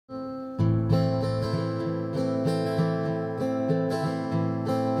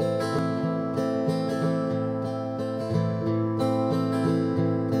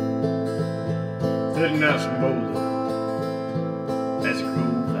setting out some boulders as the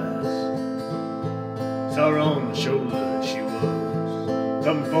crow flies. Saw her on the shoulder, she was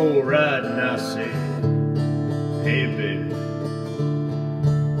coming for a ride, and I said, hey baby,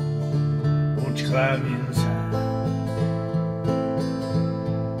 won't you climb inside?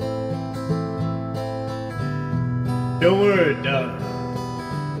 Don't worry, darling,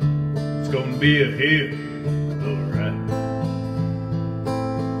 it's gonna be a hell of a ride.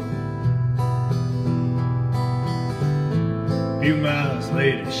 A few miles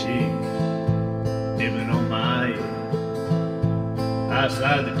later, she's nibbling on my ear. I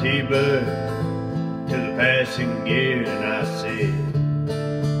slide the T-bird to the passing gear, and I said,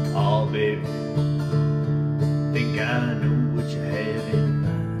 oh baby, think I know what you have in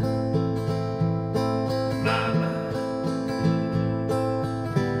mind. My mind.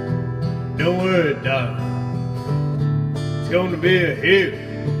 Don't worry, darling, it's gonna be a hell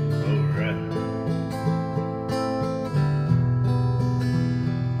of a ride.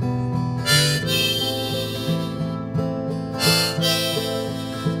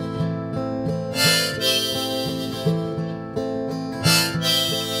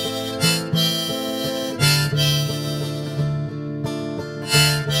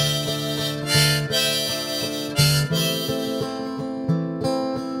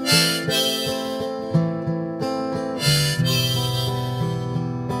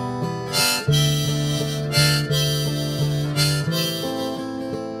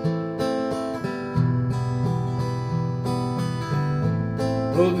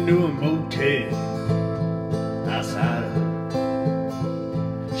 Pulling to a motel outside of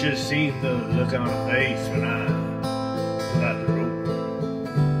her. Should have seen the look on her face when I pulled out the rope.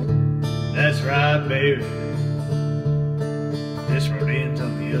 That's right, baby, this road ends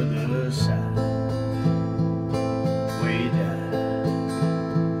on the other side, way down.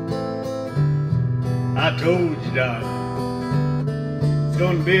 I told you, darling, it's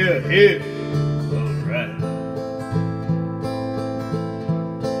gonna be a hell of a ride.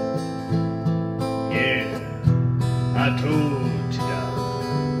 I told you,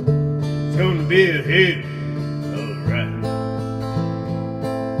 darling, it's gonna be a hell